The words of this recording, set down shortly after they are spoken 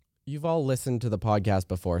You've all listened to the podcast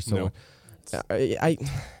before, so No.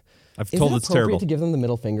 I've told it's terrible. to give them the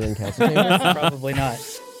middle finger in council chambers? Probably not.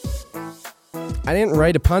 I didn't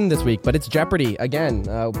write a pun this week, but it's Jeopardy again.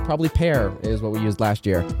 Probably pair is what we used last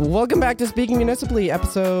year. Welcome back to Speaking Municipally,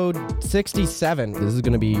 episode 67. This is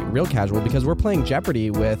going to be real casual because we're playing Jeopardy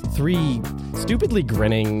with three stupidly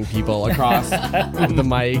grinning people across the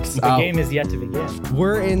mics. The game is yet to begin.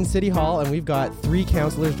 We're in City Hall, and we've got three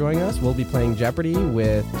counselors joining us. We'll be playing Jeopardy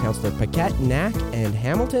with Councillor Paquette, Knack, and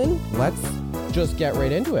Hamilton. Let's just get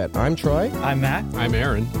right into it. I'm Troy. I'm Matt. I'm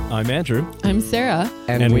Aaron. I'm Andrew. I'm Sarah.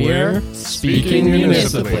 And we're Speaking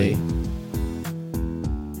Municipally.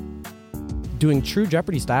 Doing true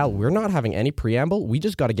Jeopardy style, we're not having any preamble. We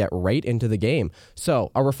just got to get right into the game. So,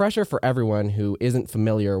 a refresher for everyone who isn't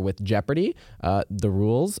familiar with Jeopardy. The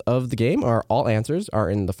rules of the game are all answers are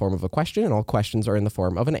in the form of a question and all questions are in the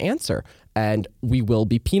form of an answer. And we will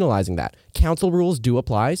be penalizing that. Council rules do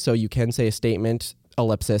apply, so you can say a statement,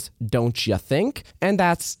 ellipsis, don't you think? And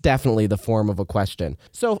that's definitely the form of a question.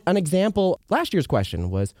 So an example, last year's question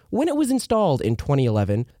was, when it was installed in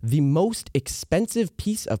 2011, the most expensive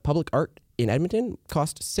piece of public art in Edmonton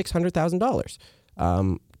cost $600,000.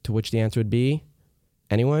 To which the answer would be,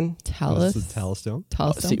 anyone? Talus. What's the Talistone?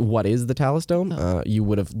 See, what is the Talus Dome? You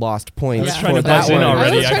would have lost points. I was trying to for that buzz in one.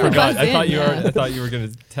 already. I I was trying to forgot. buzz in, I thought you were going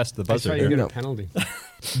to test the buzzer. you there. get No. a penalty.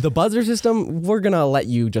 The buzzer system, we're going to let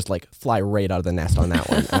you just like fly right out of the nest on that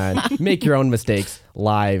one and make your own mistakes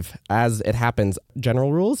live as it happens.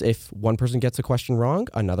 General rules, if one person gets a question wrong,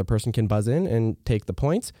 another person can buzz in and take the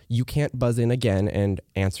points. You can't buzz in again and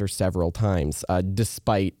answer several times,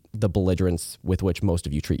 despite the belligerence with which most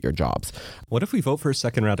of you treat your jobs. What if we vote for a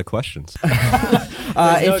second round of questions?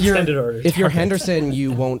 No extended orders. If you're Henderson,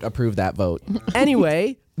 you won't approve that vote.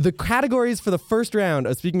 Anyway, the categories for the first round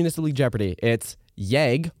of Speaking Municipally Jeopardy, it's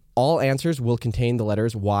YEG. All answers will contain the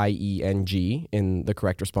letters Y-E-N-G in the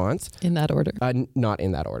correct response. In that order. Not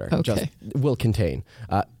in that order. Okay. Just will contain.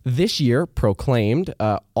 This year, proclaimed,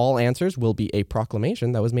 all answers will be a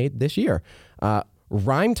proclamation that was made this year.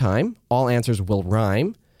 Rhyme time, all answers will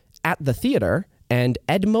rhyme. At the theater, and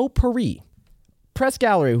Edmo Paris. Press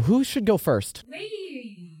gallery, who should go first?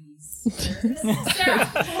 Ladies. Sarah.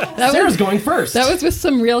 Sarah's going first. That was with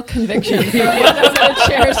some real conviction. For the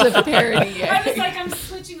chairs of parody. I was like, I'm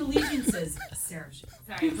switching allegiances. Sarah.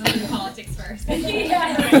 Sorry, I'm going to politics first.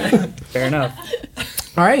 Fair enough.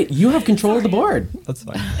 All right, you have control of the board. That's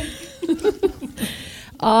fine.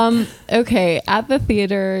 Okay, at the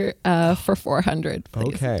theater for 400,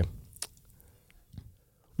 please. Okay.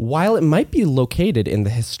 While it might be located in the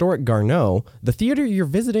historic Garneau, the theater you're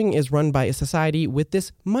visiting is run by a society with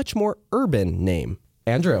this much more urban name.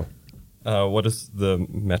 Andrew. What is the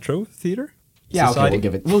Metro Theater? Yeah, Society?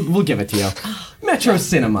 okay, we'll give it to you. Metro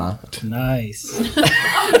Cinema. Nice.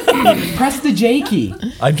 Press the J key.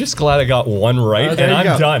 I'm just glad I got one right, there and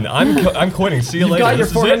you I'm go. done. I'm quitting. See you You later. got your This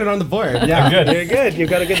is 400 it. on the board. Yeah. I'm good. You're good. You've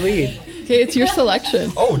got a good lead. Okay, it's your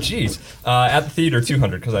selection. Oh, geez. At the theater,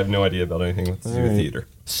 200, because I have no idea about anything with to do with theater.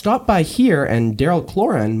 Stop by here, and Daryl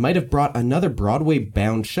Cloran might have brought another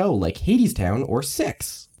Broadway-bound show like Hadestown or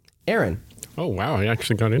Six. Aaron. Oh, wow. I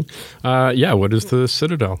actually got in. Yeah, what is the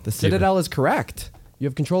Citadel? The Citadel is correct. You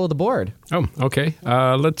have control of the board. Oh, okay.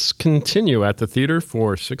 Let's continue at the theater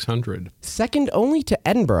for 600. Second only to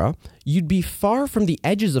Edinburgh, you'd be far from the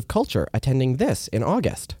edges of culture attending this in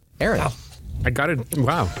August. Aaron. I got it.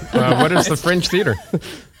 Wow. What is the Fringe Theater?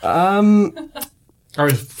 Or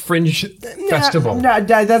Fringe Festival.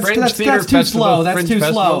 That's Fringe too Theater slow. Festival, That's Fringe too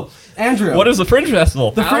Festival. slow. Andrew. What is the Fringe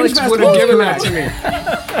Festival? the Fringe Alex would Festival? have given Correct. that to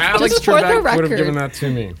me. Alex Just for the Trebek would have record. given that to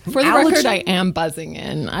me. For the Alex- record, I am buzzing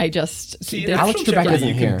in. I just... See, did- in Alex actual Trebek Jeopardy, isn't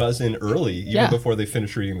you here. can buzz in early, even Yeah. before they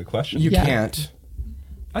finish reading the question. You Yeah. can't.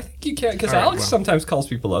 I think you can, because All right, Alex well. sometimes calls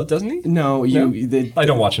people out, doesn't he? No, you. I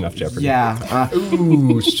don't watch enough Jeopardy. Yeah.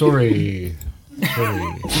 Ooh, sorry.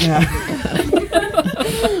 Yeah.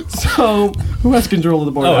 So, who has control of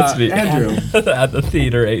the board? Oh, it's me. Andrew. At the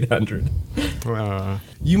theater, 800.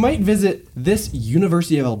 You might visit this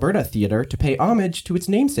University of Alberta theatre to pay homage to its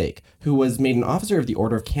namesake, who was made an officer of the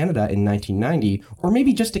Order of Canada in 1990, or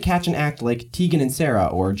maybe just to catch an act like Tegan and Sarah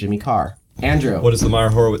or Jimmy Carr. Andrew. What is the Meyer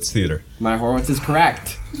Horowitz Theater? Meyer Horowitz is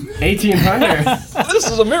correct. 1800. This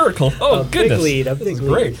is a miracle. Oh, Big goodness. lead. A This big is lead.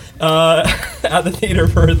 great. At the theater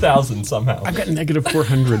for 1,000 somehow. I've got negative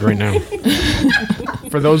 400 right now.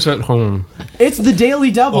 For those at home. It's the Daily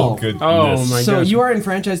Double. Oh, goodness. Oh, my So gosh. you are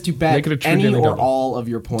enfranchised to bet Make it a true any Daily or Double. all of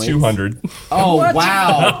your points. 200. Oh,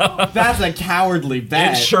 wow. That's a cowardly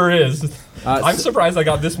bet. It sure is. I'm surprised I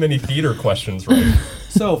got this many theater questions right.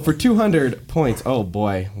 So for 200 points, oh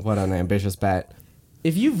boy, what an ambitious bet.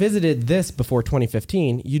 If you visited this before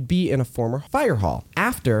 2015, you'd be in a former fire hall,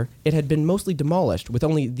 after it had been mostly demolished with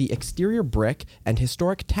only the exterior brick and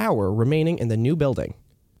historic tower remaining in the new building.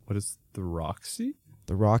 What is the Roxy?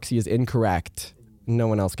 The Roxy is incorrect. No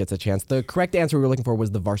one else gets a chance. The correct answer we were looking for was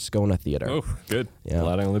the Varscona Theater. Oh, good. Yeah.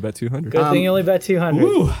 Glad I only bet 200. Good thing you only bet 200.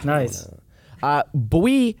 Woo. Nice. But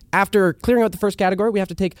we, after clearing out the first category, we have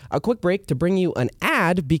to take a quick break to bring you an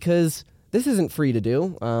ad because this isn't free to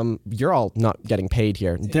do. You're all not getting paid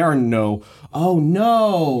here. There are no. Oh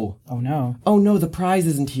no. Oh no. Oh no, the prize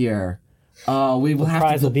isn't here. We will have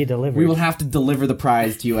prize to will be delivered. We will have to deliver the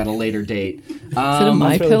prize to you at a later date. Is it a That's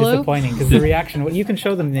really MyPillow? disappointing because the reaction. You can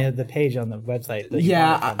show them the page on the website. that you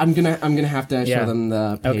bought it from. I'm gonna have to Yeah. show them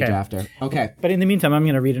the page Okay. after. Okay. But in the meantime, I'm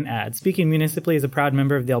going to read an ad. Speaking Municipally is a proud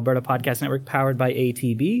member of the Alberta Podcast Network powered by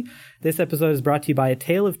ATB. This episode is brought to you by A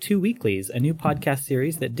Tale of Two Weeklies, a new podcast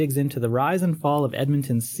series that digs into the rise and fall of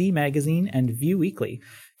Edmonton's C Magazine and View Weekly,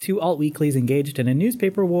 two alt weeklies engaged in a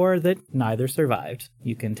newspaper war that neither survived.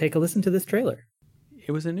 You can take a listen to this trailer.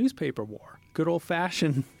 It was a newspaper war. Good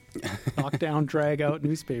old-fashioned knockdown, drag-out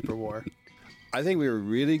newspaper war. I think we were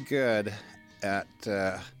really good at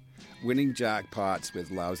winning jackpots with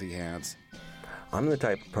lousy hands. I'm the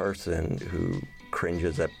type of person who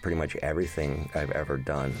cringes at pretty much everything I've ever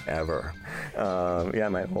done, ever.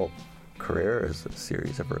 My whole career is a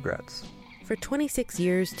series of regrets. For 26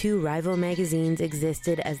 years, two rival magazines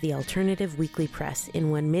existed as the alternative weekly press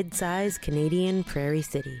in one mid-size Canadian prairie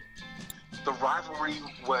city. The rivalry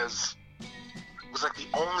was like the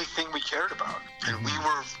only thing we cared about, and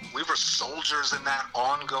we were soldiers in that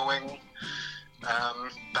ongoing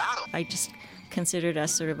battle. I just considered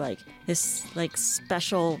us sort of like this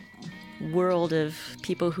special world of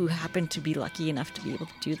people who happen to be lucky enough to be able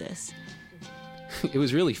to do this. It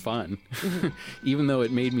was really fun, even though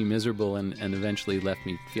it made me miserable and eventually left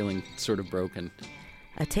me feeling sort of broken.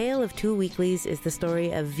 A Tale of Two Weeklies is the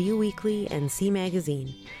story of View Weekly and C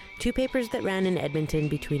Magazine, two papers that ran in Edmonton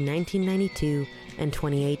between 1992 and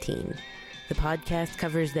 2018. The podcast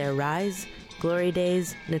covers their rise, glory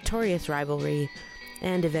days, notorious rivalry,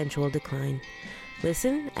 and eventual decline.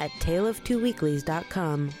 Listen at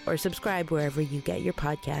taleoftwoweeklies.com or subscribe wherever you get your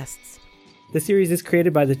podcasts. The series is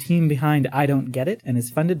created by the team behind I Don't Get It and is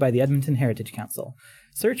funded by the Edmonton Heritage Council.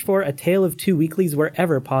 Search for A Tale of Two Weeklies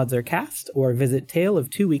wherever pods are cast or visit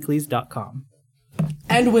taleoftwoweeklies.com.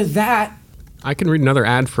 And with that, I can read another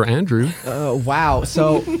ad for Andrew. wow.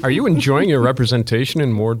 So, Are you enjoying your representation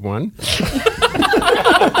in Ward 1?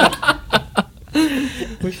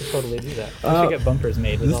 We should totally do that. We should get bumpers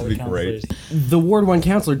made with this all would the be counselors. the Ward 1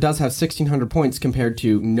 counselor does have 1,600 points compared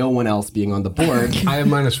to no one else being on the board. I have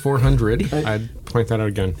minus 400. I'd point that out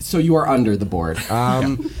again. So you are under the board.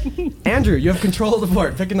 Andrew, you have control of the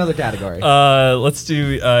board. Pick another category. Let's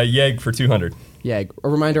do Yeg for 200. Yeah, a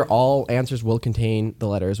reminder, all answers will contain the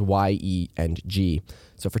letters Y, E, and G.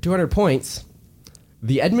 So for 200 points,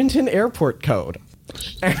 the Edmonton Airport Code.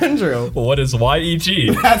 Andrew. What is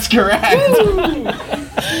YEG? That's correct.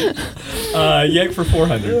 Yeg for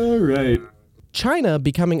 400. All right. China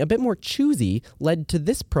becoming a bit more choosy led to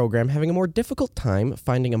this program having a more difficult time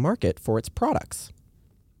finding a market for its products.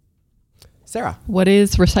 Sarah. What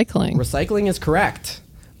is recycling? Recycling is correct.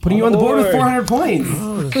 Putting you on the board with 400 points.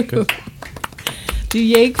 Oh, that's good. Do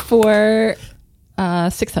Yeg for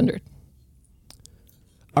 600.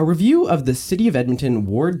 A review of the City of Edmonton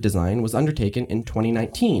ward design was undertaken in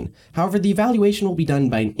 2019. However, the evaluation will be done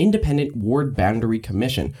by an independent ward boundary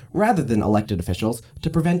commission rather than elected officials to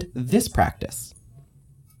prevent this practice.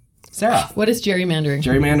 Sarah. What is gerrymandering?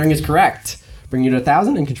 Gerrymandering is correct. Bring you to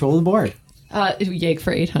 1,000 and control of the board. Yeg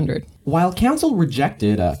for 800. While council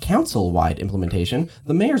rejected a council-wide implementation,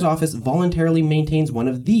 the mayor's office voluntarily maintains one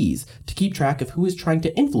of these to keep track of who is trying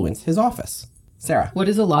to influence his office. Sarah. What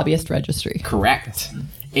is a lobbyist registry? Correct.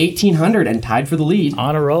 1,800 and tied for the lead.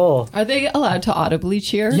 On a roll. Are they allowed to audibly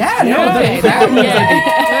cheer? Yeah, no, Okay.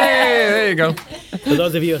 Hey, there you go. For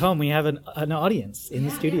those of you at home, we have an audience in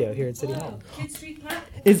the studio here at City Hall. Kid Street Cat?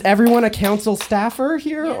 Is everyone a council staffer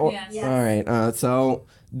here? Yes. All right, so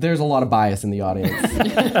there's a lot of bias in the audience.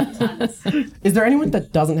 Is there anyone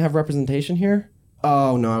that doesn't have representation here?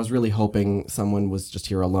 Oh, no, I was really hoping someone was just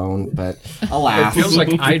here alone, but alas. It feels like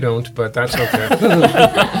I don't, but that's okay.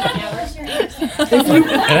 Yeah, where's your answer?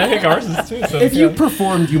 And I think ours is too. So If you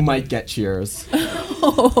performed, you might get cheers.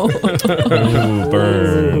 Ooh,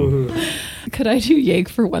 burn. Could I do Yeg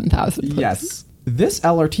for 1,000? please? Yes. This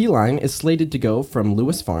LRT line is slated to go from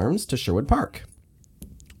Lewis Farms to Sherwood Park.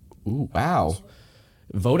 Ooh, wow.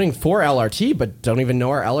 Voting for LRT, but don't even know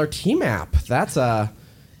our LRT map. That's a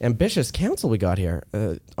ambitious council we got here.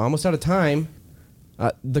 Almost out of time.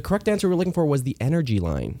 The correct answer we're looking for was the energy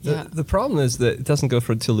line. The problem is that it doesn't go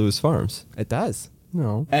to Lewis Farms. It does.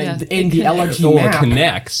 No. And in the LRT It map,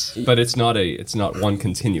 connects, but it's not one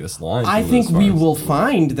continuous line. I from think Lewis we Farms. will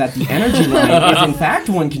find that the energy line is in fact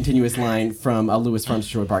one continuous line from Lewis Farms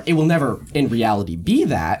to Sherwood Park. It will never, in reality, be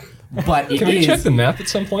that, but it Can we is. check the map at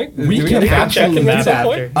some point? We Do can have to check the absolutely map do at some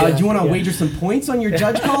that. point? Do you want to wager some points on your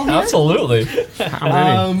judge call here? Absolutely. How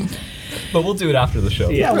many? But we'll do it after the show.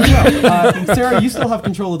 Yeah, we will. Sarah, you still have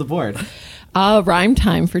control of the board. Rhyme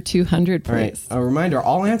time for 200, All right. please. A reminder,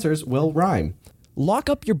 all answers will rhyme. Lock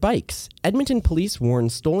up your bikes. Edmonton police warn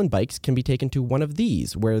stolen bikes can be taken to one of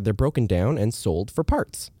these, where they're broken down and sold for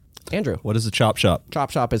parts. Andrew. What is a chop shop?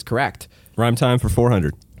 Chop shop is correct. Rhyme time for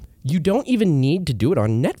 400. You don't even need to do it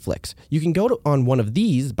on Netflix. You can go on one of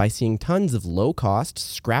these by seeing tons of low-cost,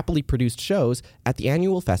 scrappily produced shows at the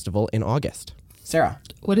annual festival in August. Sarah.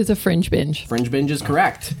 What is a fringe binge? Fringe binge is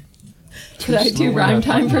correct. Could I do rhyme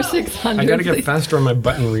time for 600? I gotta get please? faster on my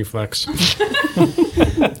button reflex.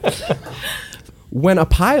 When a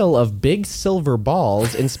pile of big silver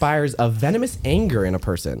balls inspires a venomous anger in a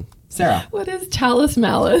person. Sarah. What is Talus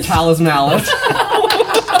Malice? Talus Malice.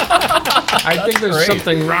 I think there's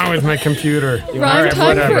something wrong with my computer. Rhyme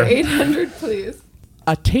time for Whatever. 800, please.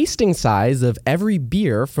 A tasting size of every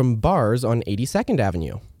beer from bars on 82nd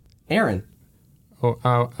Avenue. Aaron.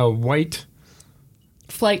 A white.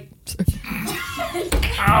 Flight.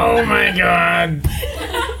 Oh my god.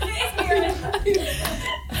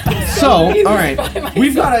 So, all right,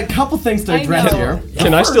 we've got a couple things to address here.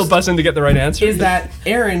 Can I still buzz in to get the right answer? Is that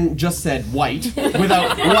Aaron just said white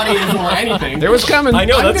without what is or anything. It was coming. I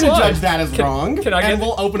know, I'm that's going to why. judge that as wrong, can I and get-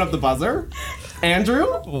 we'll open up the buzzer. Andrew?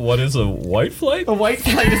 What is a white flight? A white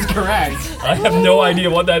flight is correct. I have no idea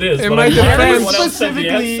what that is. In but my I'm glad defense- everyone else said the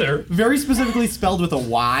answer. Very specifically spelled with a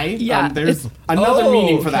Y. Yeah, There's it's- another Oh,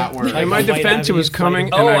 meaning for that word. In my White defense, it was Avenue coming,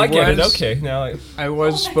 flight. and Oh, I get it. was- Okay, now I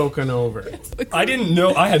was spoken over. I didn't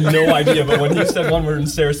know. I had no idea. But when you said one word and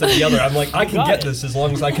Sarah said the other, I'm like, I can get this as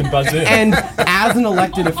long as I can buzz in. And as an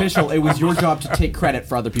elected official, it was your job to take credit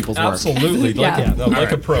for other people's work. Absolutely, Yeah.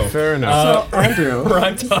 like a pro. Fair enough. So, Andrew.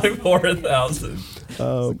 Prime time 4,000. That's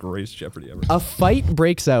the greatest Jeopardy ever. A fight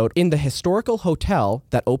breaks out in the historical hotel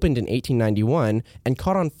that opened in 1891 and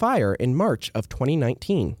caught on fire in March of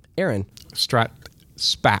 2019. Aaron.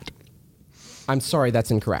 Spat. I'm sorry, that's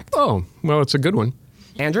incorrect. Oh, well, it's a good one.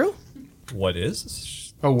 Andrew? What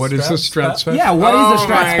is? Oh, what is the Strat Spat? Yeah, what is the Oh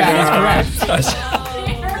Strat my Spat is God.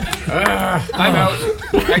 correct. I'm out.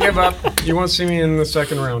 I give up. You won't see me in the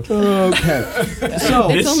second round. Okay. So,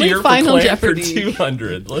 It's This only year Final proclaimed for Jeopardy.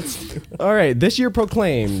 200. Let's. all right, this year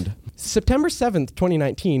proclaimed. September 7th,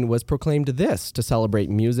 2019 was proclaimed this to celebrate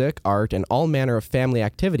music, art, and all manner of family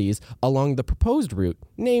activities along the proposed route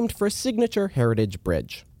named for a signature heritage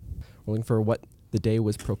bridge. We're looking for what the day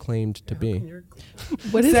was proclaimed to be.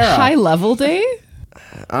 What is Sarah. high level day?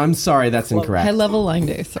 I'm sorry, that's incorrect. High level line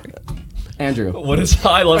day, sorry. Andrew. What is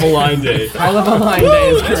high level line day? High level line day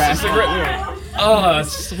is This correct. is a great.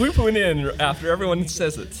 Swooping in after everyone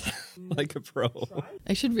says it, like a pro.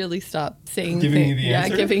 I should really stop saying Giving you things. the answer?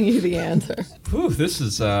 Yeah, giving you the answer. Whew, this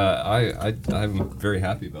is. I'm very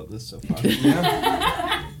happy about this so far.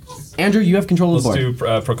 Andrew, you have control of Let's the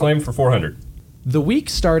board. do proclaim for 400. The week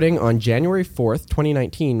starting on January 4th,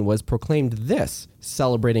 2019 was proclaimed this,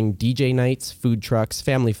 celebrating DJ nights, food trucks,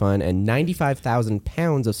 family fun, and 95,000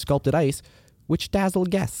 pounds of sculpted ice, which dazzled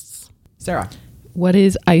guests. Sarah. What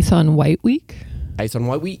is Ice on White Week? Ice on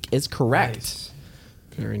White Week is correct.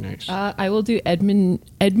 Very nice. I will do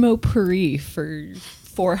Edmo Paris for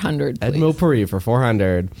 400, please. Edmo Paris for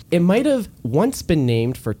 400. It might have once been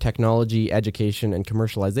named for technology, education, and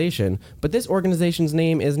commercialization, but this organization's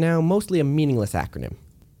name is now mostly a meaningless acronym.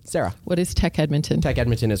 Sarah. What is Tech Edmonton? Tech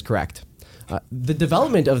Edmonton is correct. The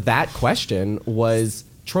development of that question was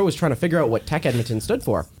Troy was trying to figure out what Tech Edmonton stood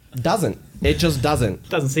for. Doesn't. It just doesn't.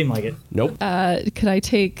 Doesn't seem like it. Nope. Could I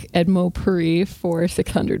take Edmo Paris for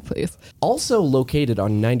 600, please? Also located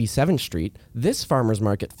on 97th Street, this farmer's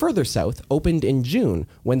market further south opened in June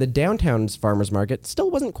when the downtown's farmer's market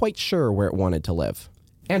still wasn't quite sure where it wanted to live.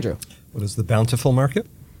 Andrew. What is the Bountiful Market?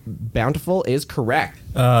 Bountiful is correct.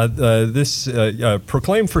 This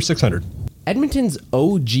proclaim for 600. Edmonton's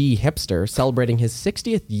OG hipster celebrating his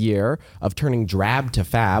 60th year of turning drab to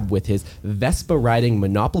fab with his Vespa-riding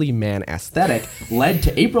Monopoly Man aesthetic led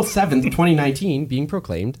to April 7th, 2019 being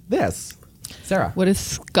proclaimed this. Sarah. What is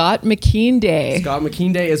Scott McKean Day? Scott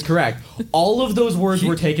McKean Day is correct. All of those words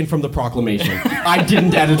were taken from the proclamation. I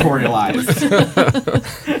didn't editorialize.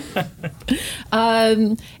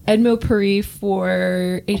 Edmo Paris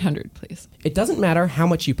for 800, please. It doesn't matter how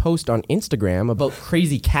much you post on Instagram about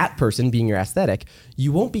crazy cat person being your aesthetic,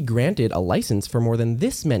 you won't be granted a license for more than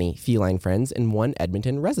this many feline friends in one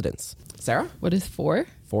Edmonton residence. Sarah? What is 4?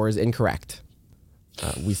 4 is incorrect.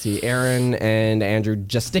 We see Aaron and Andrew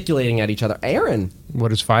gesticulating at each other. Aaron!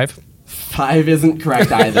 What is 5? 5 isn't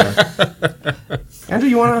correct either. Andrew,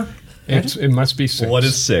 you want to... It must be 6. What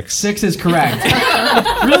is 6? 6 is correct.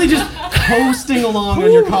 Really just coasting along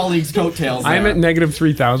on your colleagues' coattails there. I'm at negative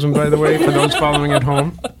 3,000, by the way, for those following at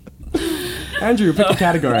home. Andrew, pick a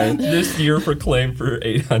category. This year proclaimed for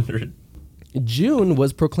 800. June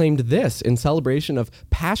was proclaimed this in celebration of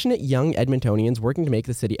passionate young Edmontonians working to make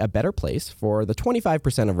the city a better place for the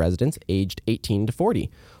 25% of residents aged 18 to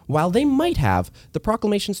 40. While they might have, the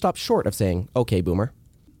proclamation stopped short of saying, "Okay, boomer."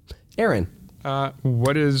 Aaron.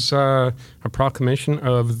 What is a proclamation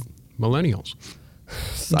of millennials?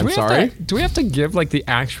 I'm sorry? Do we have to give like the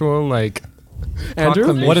actual like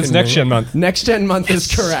Andrew? What is Next Gen Month? Next Gen Month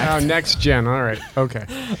is correct. Oh, Next Gen. All right. Okay.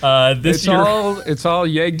 This year, it's all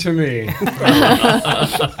yeg to me.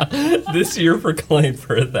 This year proclaimed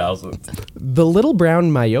for 1,000. The little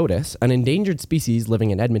brown myotis, an endangered species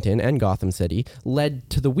living in Edmonton and Gotham City, led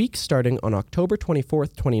to the week starting on October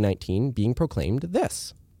 24th, 2019, being proclaimed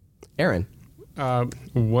this. Aaron.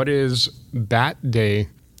 What is Bat Day?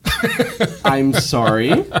 I'm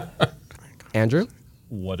sorry. Andrew?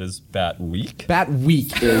 What is Bat Week? Bat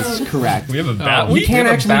Week is correct. We have a Bat You Week? can't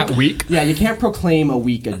actually, Bat Week? Yeah, you can't proclaim a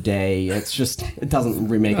week a day. It's just, it doesn't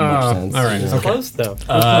make much sense. All right. It's close, though.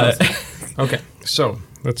 Okay. So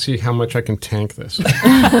let's see how much I can tank this.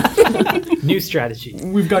 New strategy.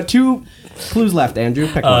 We've got 2 clues left, Andrew.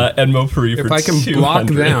 Pick one. Edmo Paris for If I can 200. block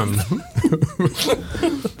them.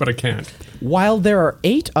 But I can't. While there are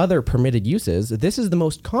 8 other permitted uses, this is the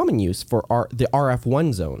most common use for the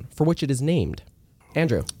RF1 zone, for which it is named.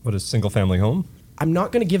 Andrew. What is single family home? I'm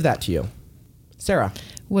not going to give that to you. Sarah.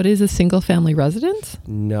 What is a single family residence?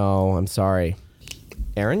 No, I'm sorry.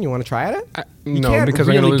 Aaron, you want to try at it? No, can't because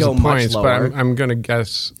I'm really going to go lose the much points, lower. but I'm going to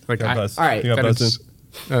guess like All right. that it's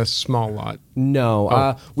a small lot.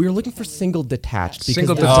 No, we were looking for single detached. Because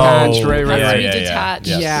Single detached, right, right, Has to right. be detached.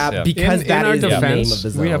 Yeah, because in that our is the name of defense, the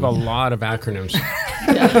zone. we have a lot of acronyms.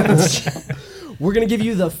 We're going to give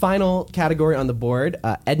you the final category on the board,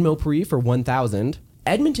 Edmo Paris for 1,000.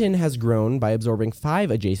 Edmonton has grown by absorbing 5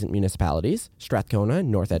 adjacent municipalities, Strathcona,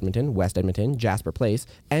 North Edmonton, West Edmonton, Jasper Place,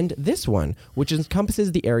 and this one, which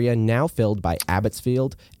encompasses the area now filled by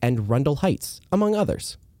Abbotsfield and Rundle Heights, among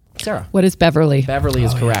others. Sarah. What is Beverly? Beverly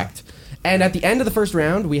is correct. And at the end of the first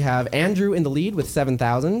round, we have Andrew in the lead with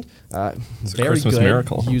 7,000. It's a Very Christmas good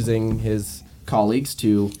miracle. using his colleagues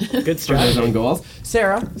to Good further his strategy. own goals.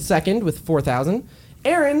 Sarah, second with 4,000.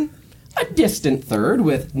 Aaron, a distant third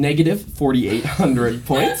with negative 4,800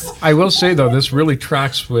 points. I will say, though, this really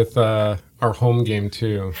tracks with our home game,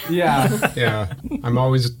 too. Yeah. Yeah. I'm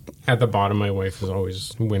always at the bottom. My wife is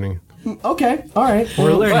always winning. Okay. All right.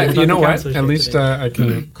 We're learning. But about you know the what? counselors At here least today. I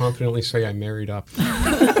can confidently say I married up.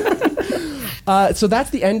 So that's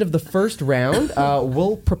the end of the first round.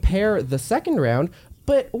 We'll prepare the second round.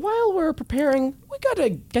 But while we're preparing, we got to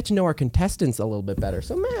get to know our contestants a little bit better.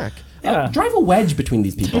 So, Mac, drive a wedge between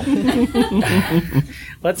these people.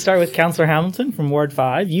 Let's start with Councillor Hamilton from Ward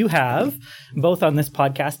 5. You have, both on this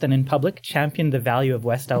podcast and in public, championed the value of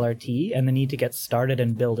West LRT and the need to get started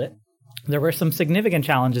and build it. There were some significant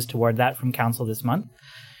challenges toward that from Council this month.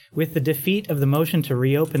 With the defeat of the motion to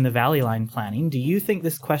reopen the Valley Line planning, do you think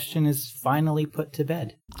this question is finally put to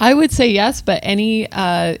bed? I would say yes, but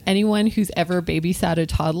anyone who's ever babysat a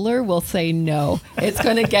toddler will say no. It's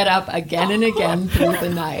going to get up again and again through the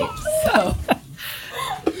night. So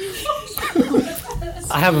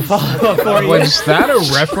I have a follow-up for you. Was that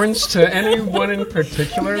a reference to anyone in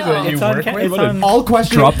particular that you It's on work ca- with? it's on- All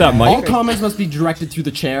questions. Drop that mic. All comments must be directed through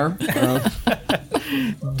the chair.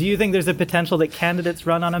 Do you think there's a potential that candidates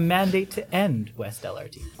run on a mandate to end West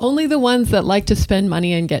LRT? only the ones that like to spend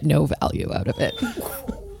money and get no value out of it.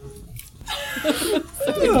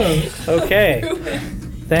 Okay.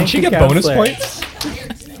 Thank Did she you, get bonus Councillor. points?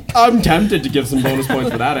 I'm tempted to give some bonus points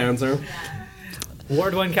for that answer.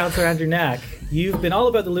 Ward 1 Councillor Andrew Knack, you've been all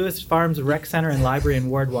about the Lewis Farms Rec Center and Library in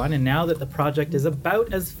Ward 1, and now that the project is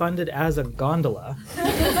about as funded as a gondola,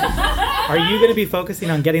 are you going to be focusing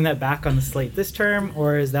on getting that back on the slate this term,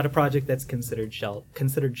 or is that a project that's considered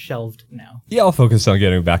shelved now? Yeah, I'll focus on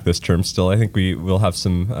getting back this term still. I think we will have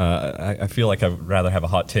some, I feel like I'd rather have a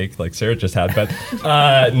hot take like Sarah just had, but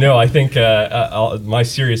no, I think my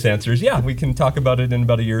serious answer is, yeah, we can talk about it in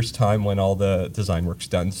about a year's time when all the design work's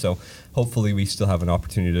done. So hopefully we still have an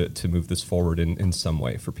opportunity to move this forward in some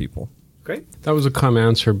way for people. Great. That was a calm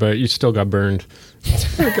answer, but you still got burned.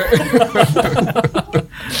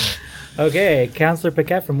 Okay, Councillor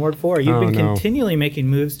Paquette from Ward 4. You've been no. continually making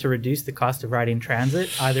moves to reduce the cost of riding transit,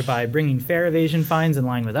 either by bringing fare evasion fines in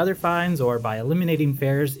line with other fines or by eliminating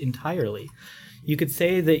fares entirely. You could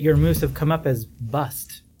say that your moves have come up as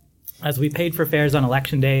bust, as we paid for fares on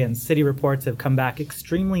Election Day and city reports have come back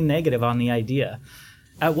extremely negative on the idea.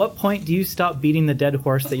 At what point do you stop beating the dead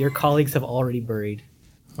horse that your colleagues have already buried?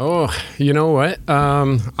 Oh, you know what?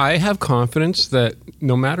 I have confidence that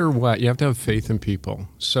no matter what, you have to have faith in people.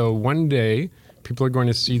 So one day, people are going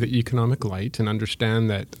to see the economic light and understand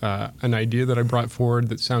that an idea that I brought forward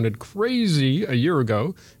that sounded crazy a year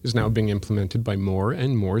ago is now being implemented by more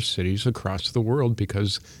and more cities across the world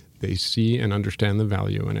because they see and understand the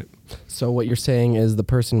value in it. So what you're saying is the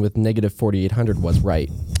person with negative 4,800 was right.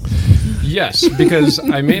 Yes, because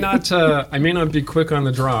I may not be quick on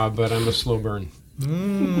the draw, but I'm a slow burn.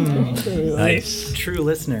 Nice. True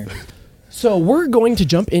listener. So we're going to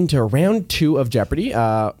jump into round 2 of Jeopardy.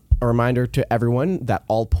 A reminder to everyone that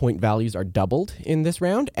all point values are doubled in this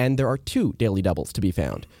round, and there are 2 daily doubles to be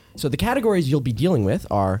found. So the categories you'll be dealing with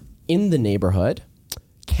are in the neighborhood,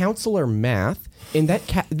 counselor math. In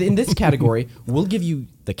this category, we'll give you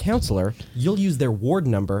the counselor. You'll use their ward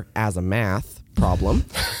number as a math problem.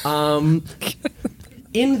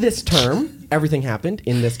 In this term, everything happened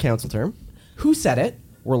in this council term. Who said it?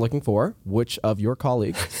 We're looking for which of your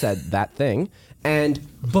colleagues said that thing. And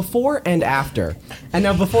before and after. And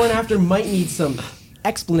now before and after might need some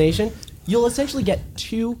explanation. You'll essentially get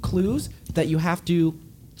 2 clues that you have to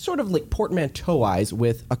sort of like portmanteauize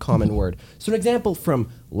with a common word. So an example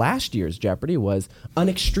from last year's Jeopardy was an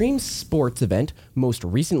extreme sports event, most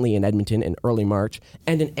recently in Edmonton in early March,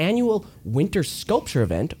 and an annual winter sculpture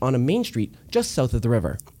event on a main street just south of the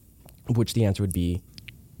river, which the answer would be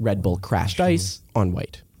Red Bull crashed ice on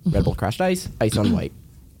white. Red Bull crashed ice on white.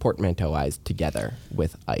 Portmanteauized together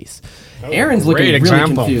with ice. Aaron's looking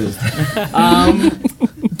really confused.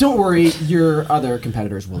 Don't worry, your other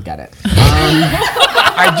competitors will get it.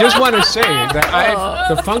 I just want to say that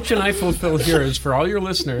the function I fulfill here is for all your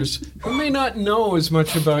listeners who may not know as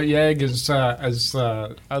much about YAG as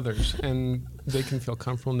others, and they can feel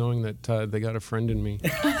comfortable knowing that they got a friend in me.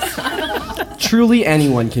 Truly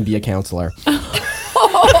anyone can be a counselor.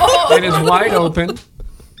 It is wide open,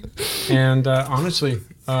 and honestly,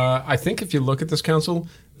 I think if you look at this council,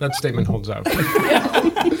 that statement holds out.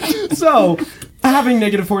 So, having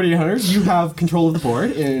negative 4,800, you have control of the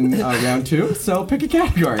board in round 2, so pick a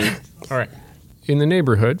category. All right. In the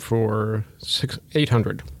neighborhood for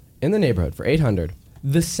 800. In the neighborhood for 800.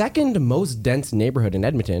 The second most dense neighborhood in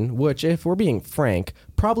Edmonton, which, if we're being frank,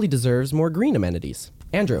 probably deserves more green amenities.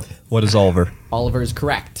 Andrew. What is Oliver? Oliver is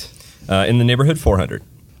correct. In the neighborhood, 400.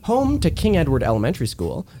 Home to King Edward Elementary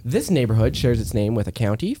School, this neighborhood shares its name with a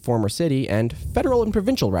county, former city, and federal and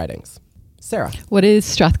provincial ridings. Sarah. What is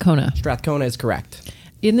Strathcona? Strathcona is correct.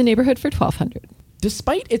 In the neighborhood for 1,200.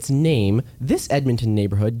 Despite its name, this Edmonton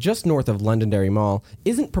neighborhood just north of Londonderry Mall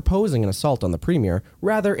isn't proposing an assault on the Premier.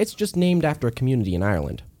 Rather, it's just named after a community in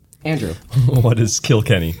Ireland. Andrew. What is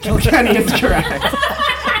Kilkenny? Kilkenny is correct.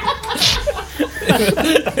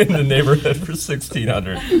 In the neighborhood for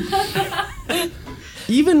 1,600.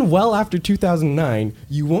 Even well after 2009,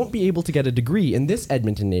 you won't be able to get a degree in this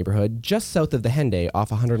Edmonton neighborhood just south of the Henday off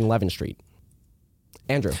 111th Street.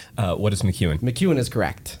 Andrew. What is McEwen? McEwen is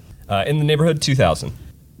correct. In the neighborhood, 2,000.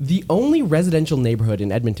 The only residential neighborhood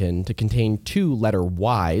in Edmonton to contain 2 letter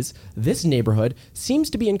Ys, this neighborhood seems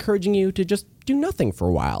to be encouraging you to just do nothing for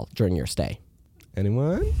a while during your stay.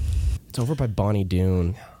 Anyone? It's over by Bonnie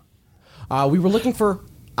Doon. We were looking for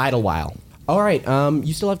Idlewild. All right,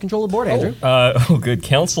 you still have control of the board, Andrew. Good.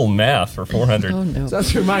 Council math for 400. Oh, no. So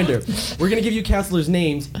that's a reminder. We're going to give you counselors'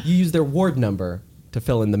 names. You use their ward number to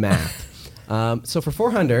fill in the math. So for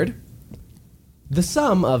 400, the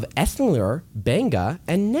sum of Esnlur, Banga,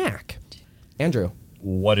 and Knack. Andrew.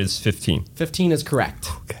 What is 15? 15 is correct.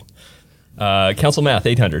 Okay. Council math,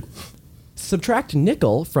 800. Subtract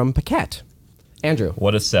nickel from Paquette. Andrew.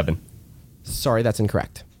 What is 7? Sorry, that's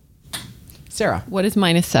incorrect. Sarah. What is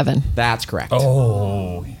 -7? That's correct.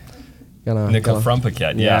 Oh. Nickel from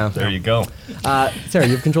Paquette. Yeah, there you go. Sarah,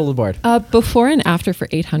 you have control of the board. Before and after for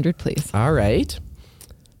 800, please. All right.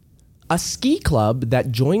 A ski club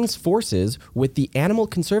that joins forces with the Animal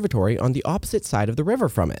Conservatory on the opposite side of the river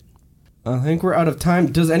from it. I think we're out of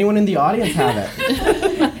time. Does anyone in the audience have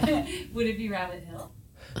it? Would it be Rabbit Hill?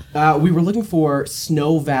 We were looking for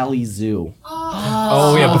Snow Valley Zoo.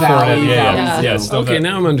 Oh yeah, before Valley, that. Yeah. Okay,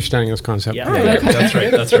 now I'm understanding this concept. Yeah. All right.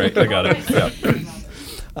 That's right. I got it.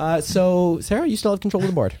 Yeah. So, Sarah, you still have control of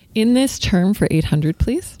the board. In this term for 800,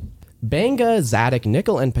 please. Banga, Zadok,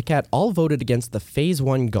 Nickel, and Paquette all voted against the Phase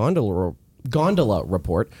 1 gondola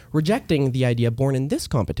report, rejecting the idea born in this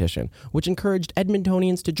competition, which encouraged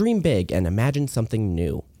Edmontonians to dream big and imagine something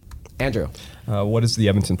new. Andrew. What is the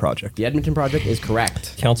Edmonton Project? The Edmonton Project is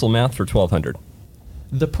correct. Council math for 1,200.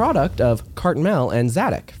 The product of Cartmel and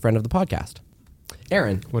Zadok, friend of the podcast.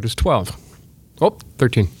 Aaron. What is 12? Oh,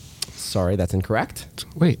 13. Sorry, that's incorrect.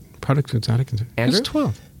 Wait, product of Zadok. Andrew? It's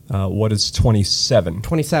 12. What is 27?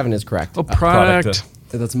 27 is correct. Oh, product.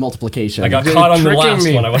 That's multiplication. I got caught on the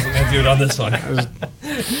last one. I wasn't going to do it on this one.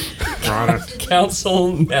 Product.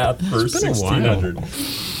 Council math for It's been a 1,600.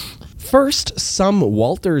 First, sum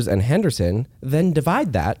Walters and Henderson, then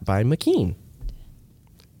divide that by McKean.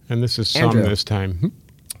 And this is some Andrew. this time.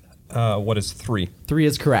 What is 3? 3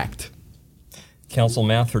 is correct. Council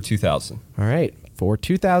math for 2,000. All right, for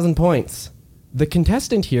 2,000 points. The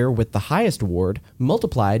contestant here with the highest award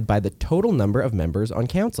multiplied by the total number of members on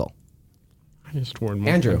council. Highest award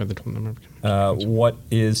Andrew. multiplied by the total number of What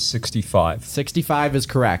is 65? 65 is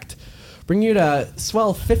correct. Bring you to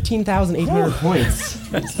swell 15,800 points.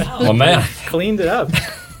 Well, math. Cleaned it up.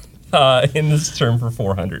 In this term for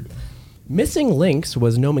 400. Missing links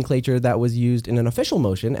was nomenclature that was used in an official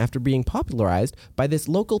motion after being popularized by this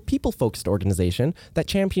local people-focused organization that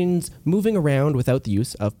champions moving around without the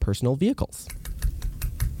use of personal vehicles.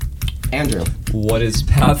 Andrew. What is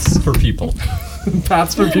paths for people?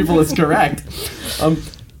 Paths for people is correct.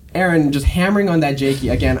 Aaron, just hammering on that Jakey.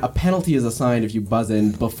 Again, a penalty is assigned if you buzz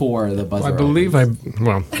in before the buzzer. I believe okay.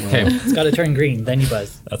 It's got to turn green, then you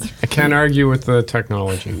buzz. I can't argue with the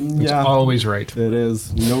technology. It's always right. It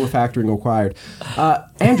is. No refactoring required.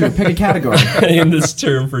 Andrew, pick a category. In this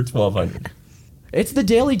term for 1,200. It's the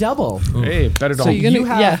Daily Double. Hey, bet it all. So you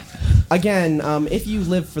have, again, if you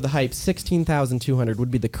live for the hype, 16,200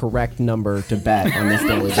 would be the correct number to bet on this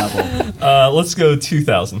Daily Double. Let's go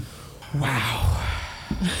 2,000. Wow.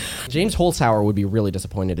 James Holzhauer would be really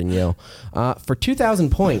disappointed in you. For 2,000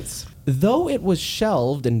 points, though it was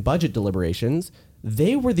shelved in budget deliberations,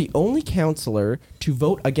 they were the only councillor to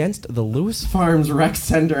vote against the Lewis Farms Rec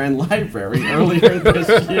Center and Library earlier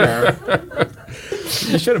this year.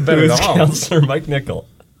 You should have bet Who it is all. Councillor Mike Nickel?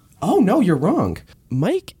 Oh, no, you're wrong.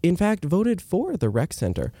 Mike, in fact, voted for the rec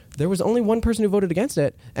center. There was only one person who voted against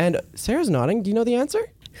it, and Sarah's nodding. Do you know the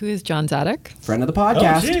answer? Who is John Zadok? Friend of the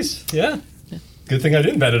podcast. Oh, jeez. Yeah. Good thing I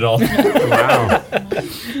didn't bet it all. Wow.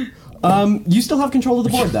 You still have control of the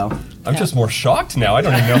board, though. I'm just more shocked now. I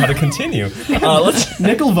don't even know how to continue.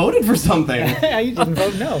 Nickel voted for something. You didn't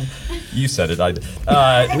vote no. You said it. I did.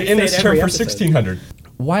 We In say this it term every for episode. 1,600.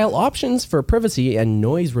 While options for privacy and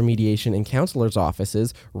noise remediation in councillors'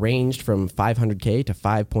 offices ranged from $500K to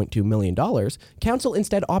 $5.2 million, council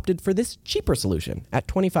instead opted for this cheaper solution at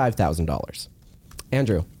 $25,000.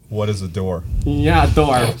 Andrew. What is a door? Yeah,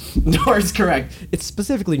 door. Door is correct. It's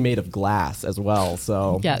specifically made of glass as well,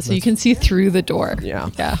 so... Yeah, so you can see through the door. Yeah.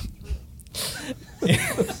 Yeah.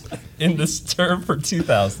 In this term for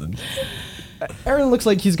 2,000. Aaron looks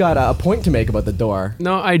like he's got a point to make about the door.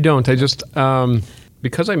 No, I don't. I just,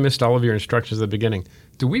 because I missed all of your instructions at the beginning,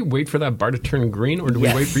 do we wait for that bar to turn green, or do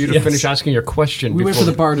we wait for you to finish asking your question? We wait for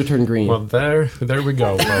the bar to turn green. Well, there we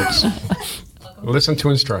go, folks. Listen to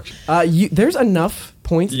instructions. There's enough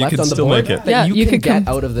points You left can on the still board make it. that Yeah, you can could get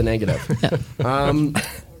come- out of the negative.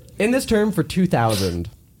 In this term for 2000,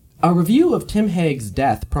 a review of Tim Haig's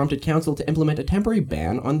death prompted council to implement a temporary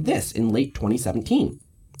ban on this in late 2017.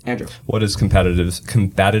 Andrew. What is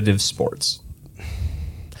combative sports?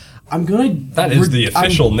 I'm gonna... That is the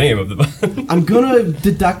official name of the... I'm gonna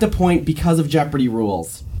deduct a point because of Jeopardy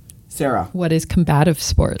rules. Sarah. What is combative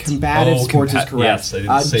sports? Combative sports is correct. Yes, I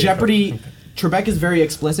didn't say it Jeopardy... Trebek is very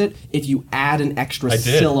explicit. If you add an extra I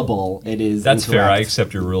did. syllable, it is That's fair. I incorrect.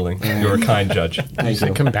 accept your ruling. You're a kind judge. Thank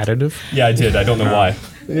you. Combative? Yeah, I did. I don't know why.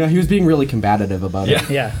 Yeah, he was being really combative about it.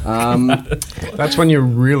 Yeah. That's when you're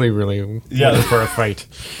really ready for a fight.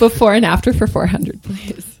 Before and after for 400,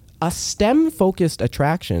 please. A STEM-focused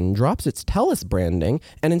attraction drops its TELUS branding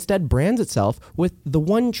and instead brands itself with the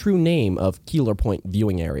one true name of Keeler Point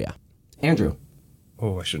Viewing Area. Andrew.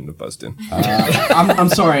 Oh, I shouldn't have buzzed in. I'm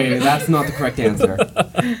sorry, that's not the correct answer.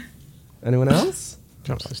 Anyone else?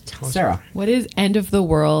 Sarah. What is end of the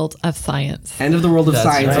world of science? End of the world of That's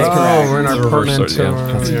science right. is correct. Oh, we're in It's our a reverse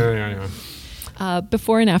portmanteau. sword, Yeah.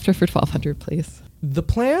 Before and after for 1200, please. The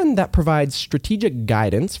plan that provides strategic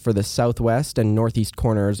guidance for the southwest and northeast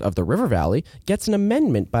corners of the River Valley gets an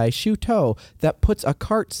amendment by Chouteau that puts a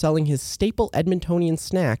cart selling his staple Edmontonian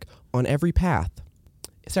snack on every path.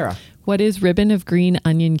 Sarah. What is ribbon of green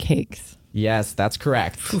onion cakes? Yes, that's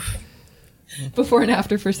correct. Before and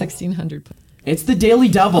after for 1600, please. It's the Daily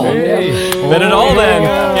Double. Bet it all then.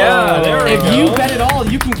 Yeah, there we If go. you bet it all,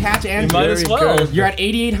 you can catch Andrew. might as well. You're at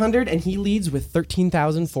 8,800, and he leads with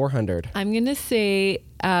 13,400. I'm going to say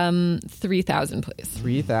 3,000, please.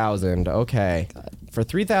 3,000. Okay. For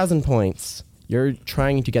 3,000 points, you're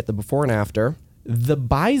trying to get the before and after. The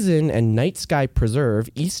Bison and Night Sky Preserve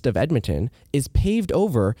east of Edmonton is paved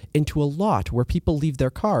over into a lot where people leave their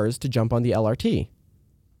cars to jump on the LRT.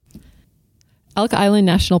 Elk Island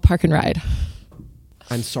National Park and Ride.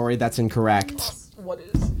 I'm sorry, that's incorrect.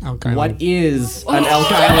 Elk What Island. is an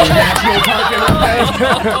Elk Island National Park and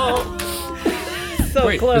Ride? So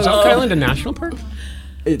Wait, close. is Elk Island a national park?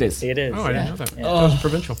 It is. It is. Oh, I didn't know that. That was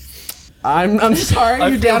provincial. I'm sorry, I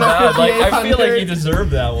you're feel down at bad. Like, I feel like 5,800. you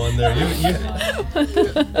deserved that one there.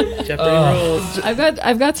 Jeopardy rules.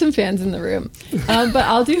 I've got some fans in the room, but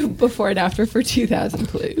I'll do before and after for 2,000,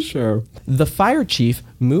 please. Sure. The fire chief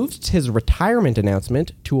moved his retirement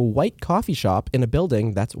announcement to a white coffee shop in a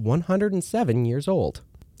building that's 107 years old.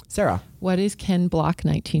 Sarah. What is Ken Block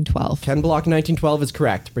 1912? Ken Block 1912 is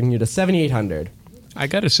correct, bringing you to 7,800. I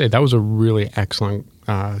got to say, that was a really excellent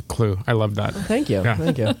clue. I love that. Thank you. Yeah.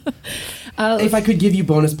 Thank you. If I could give you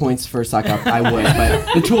bonus points for suck up, I would,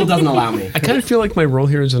 but the tool doesn't allow me. I kind of feel like my role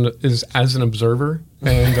here is as an observer,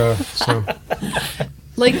 and so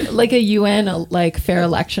Like a UN, like fair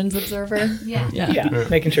elections observer. Yeah. Yeah,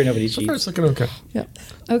 making sure nobody so far cheats. it's looking okay. Yep.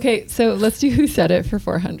 Okay, so let's do Who Said It for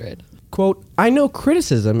 400. Quote, I know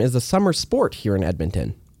criticism is a summer sport here in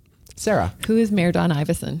Edmonton. Sarah. Who is Mayor Don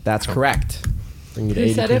Iveson? That's correct. Bring you to Who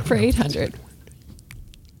 80. said it for 800?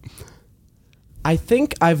 I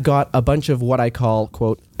think I've got a bunch of what I call,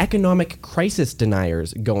 quote, economic crisis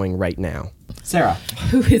deniers going right now. Sarah.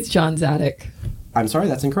 Who is John Zadek? I'm sorry,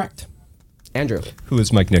 that's incorrect. Andrew. Who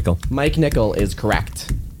is Mike Nickel? Mike Nickel is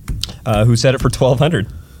correct. Who said it for 1,200?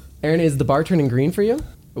 Aaron, is the bar turning green for you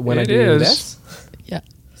when I It do is. this? Yeah.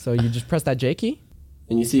 So you just press that J key?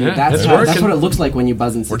 And you see Yeah, that's it's that's working. what it looks like when you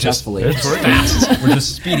buzz in successfully. We're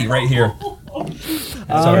just speedy right here.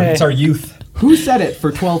 It's our youth. Who said it for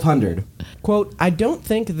 1,200? Quote, I don't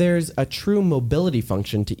think there's a true mobility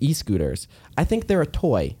function to e-scooters. I think they're a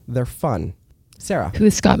toy. They're fun. Sarah. Who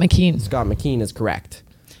is Scott McKean? Scott McKean is correct.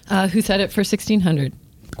 Who said it for 1,600?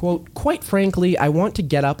 Quote, quite frankly, I want to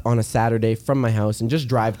get up on a Saturday from my house and just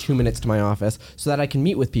drive 2 minutes to my office so that I can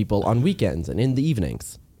meet with people on weekends and in the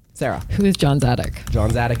evenings. Sarah. Who is John Zadek?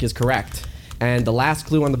 John Zadek is correct. And the last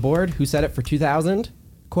clue on the board, who said it for 2,000?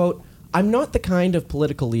 Quote, I'm not the kind of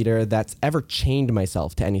political leader that's ever chained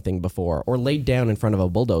myself to anything before or laid down in front of a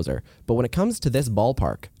bulldozer. But when it comes to this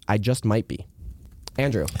ballpark, I just might be.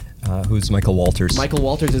 Andrew. Who's Michael Walters? Michael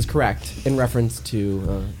Walters is correct in reference to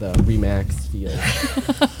the Remax field.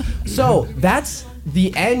 So that's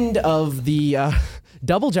the end of the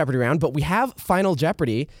double Jeopardy round, but we have Final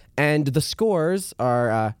Jeopardy, and the scores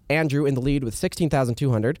are Andrew in the lead with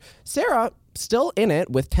 16,200, Sarah still in it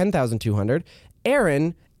with 10,200,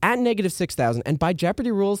 Aaron at negative 6,000, and by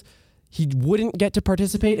Jeopardy rules, he wouldn't get to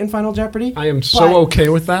participate in Final Jeopardy. I am so okay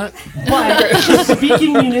with that. But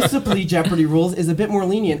speaking municipally, Jeopardy rules is a bit more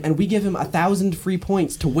lenient, and we give him 1,000 free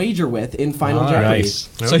points to wager with in Final Jeopardy. Nice.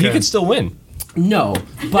 So he could still win. No,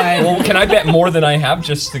 but Well, can I bet more than I have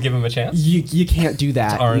just to give him a chance? you can't do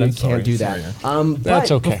that. Aaron, You I'm can't sorry. do that. But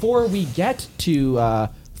That's okay. before we get to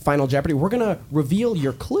Final Jeopardy, we're gonna reveal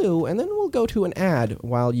your clue, and then we'll go to an ad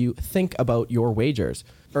while you think about your wagers.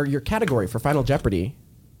 Or your category for Final Jeopardy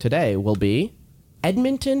today will be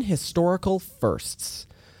Edmonton Historical Firsts.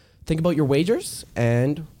 Think about your wagers,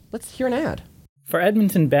 and let's hear an ad. For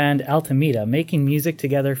Edmonton band Altamira, making music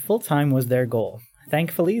together full-time was their goal.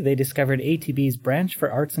 Thankfully, they discovered ATB's Branch for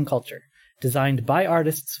Arts and Culture. Designed by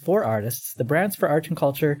artists for artists, the Branch for Art and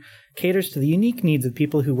Culture caters to the unique needs of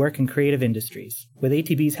people who work in creative industries. With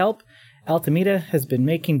ATB's help, Altamira has been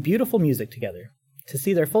making beautiful music together. To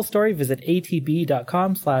see their full story, visit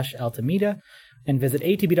atb.com/Altamira and visit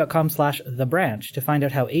atb.com/thebranch to find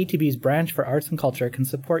out how ATB's Branch for Arts and Culture can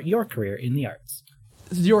support your career in the arts.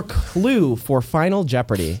 Your clue for Final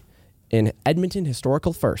Jeopardy in Edmonton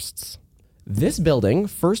Historical Firsts. This building,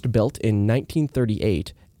 first built in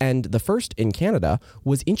 1938, and the first in Canada,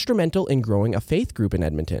 was instrumental in growing a faith group in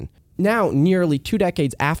Edmonton. Now, nearly 2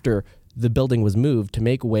 decades after the building was moved to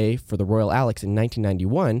make way for the Royal Alex in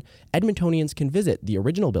 1991, Edmontonians can visit the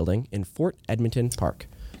original building in Fort Edmonton Park.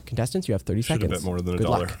 Contestants, you have 30 Should have seconds. bet more than Good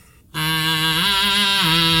 $1. luck.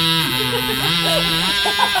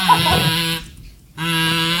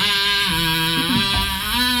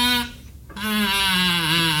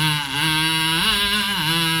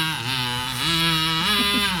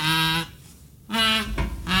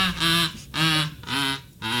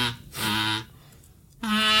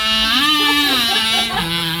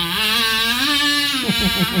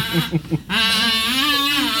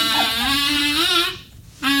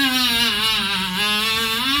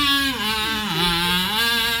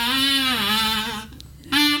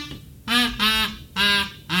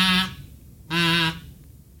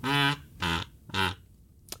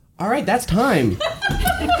 All right, that's time.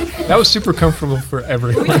 That was super comfortable for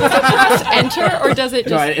everyone. Press enter, or does it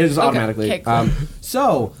just... No, it is Okay, automatically. okay, cool.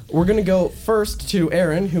 So we're going to go first to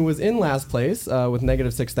Aaron, who was in last place with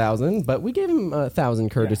negative 6,000, but we gave him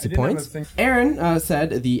 1,000 courtesy points. Aaron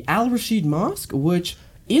said the Al Rashid Mosque, which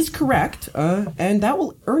is correct, and that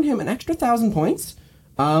will earn him an extra 1,000 points.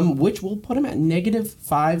 Which will put him at negative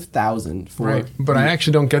 5,000 for Right, but I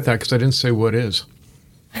actually don't get that because I didn't say what is.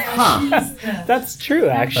 That's true,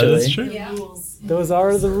 actually. That is true. Those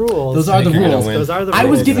are the rules. Those are the rules. Those are the rules. I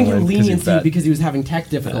was giving him 'cause you leniency bet. because he was having tech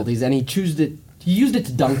difficulties, and he used it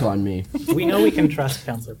to dunk on me. We know we can trust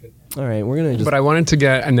Counselor Pig. All right, we're gonna just. But I wanted to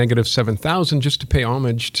get a negative 7,000 just to pay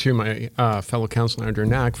homage to my fellow councilor Andrew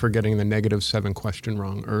Knack for getting the negative 7 question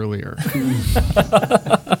wrong earlier.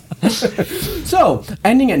 So,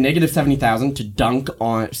 ending at negative 70,000 to dunk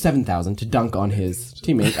on 7,000 to dunk on his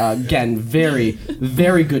teammate. Again, very,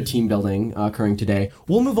 very good team building occurring today.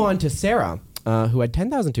 We'll move on to Sarah, who had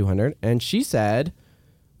 10,200, and she said,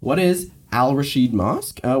 "What is Al Rashid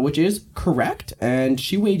Mosque?" Which is correct, and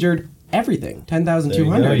she wagered everything,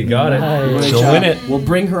 10,200. You got it. Which, She'll win it. We'll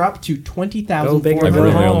bring her up to 20,400. I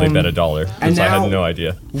really only bet $1 And because I now had no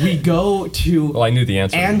idea. We go to Well, I knew the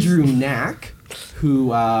answer. Andrew Knack,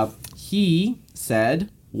 who he said,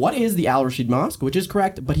 "What is the Al Rashid Mosque?" Which is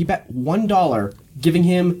correct, but he bet $1, giving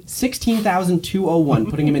him 16,201,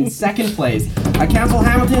 putting him in second place. Council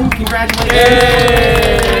Hamilton, congratulations!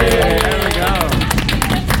 There we go.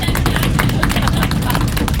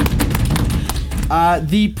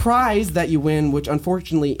 The prize that you win, which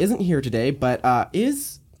unfortunately isn't here today, but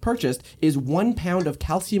is purchased, is 1 pound of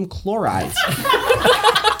calcium chloride.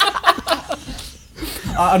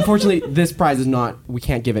 Unfortunately, this prize is not, we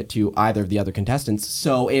can't give it to either of the other contestants,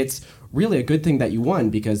 so it's really a good thing that you won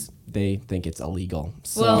because they think it's illegal.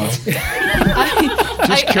 So. Well,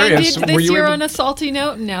 I curious, ended were this you year able- on a salty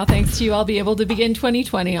note, and now thanks to you, I'll be able to begin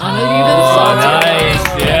 2020 on an even saltier note. Nice.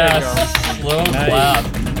 Yes. Slow clap.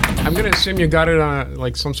 I'm going to assume you got it on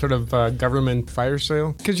like some sort of government fire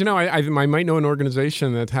sale. Because, you know, I might know an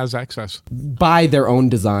organization that has access. By their own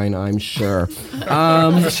design, I'm sure.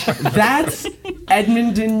 That's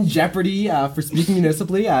Edmonton Jeopardy for Speaking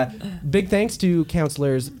Municipally. Big thanks to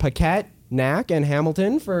Councillors Paquette, Knack, and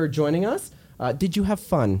Hamilton for joining us. Did you have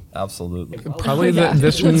fun? Absolutely. Probably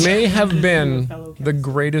this may have been the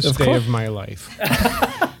greatest day of my life.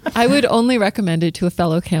 I would only recommend it to a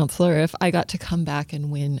fellow counselor if I got to come back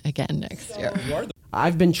and win again next year.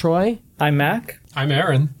 I've been Troy. I'm Mac. I'm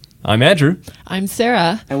Aaron. I'm Andrew. I'm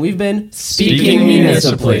Sarah. And we've been Speaking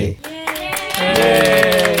Municipally. Yay!